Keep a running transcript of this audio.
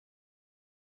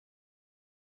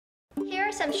Here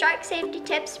are some shark safety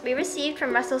tips we received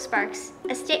from Russell Sparks,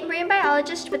 a state marine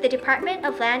biologist with the Department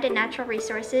of Land and Natural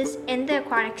Resources in the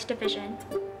Aquatics Division.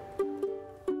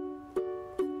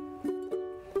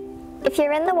 If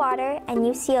you're in the water and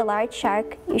you see a large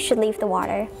shark, you should leave the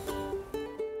water.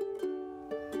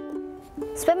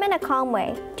 Swim in a calm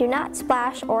way. Do not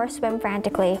splash or swim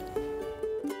frantically.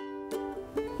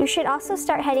 You should also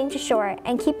start heading to shore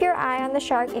and keep your eye on the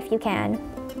shark if you can.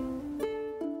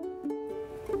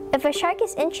 If a shark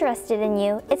is interested in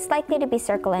you, it's likely to be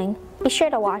circling. Be sure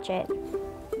to watch it.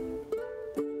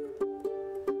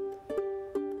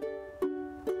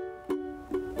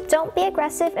 Don't be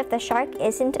aggressive if the shark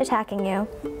isn't attacking you,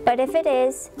 but if it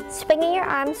is, swinging your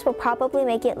arms will probably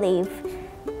make it leave.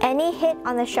 Any hit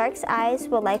on the shark's eyes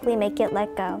will likely make it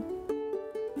let go.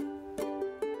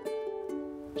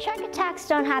 Shark attacks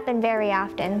don't happen very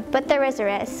often, but there is a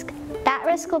risk. That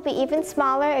risk will be even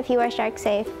smaller if you are shark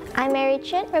safe. I'm Mary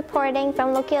Chin reporting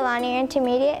from Lokelani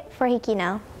Intermediate for HIKI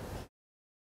Now.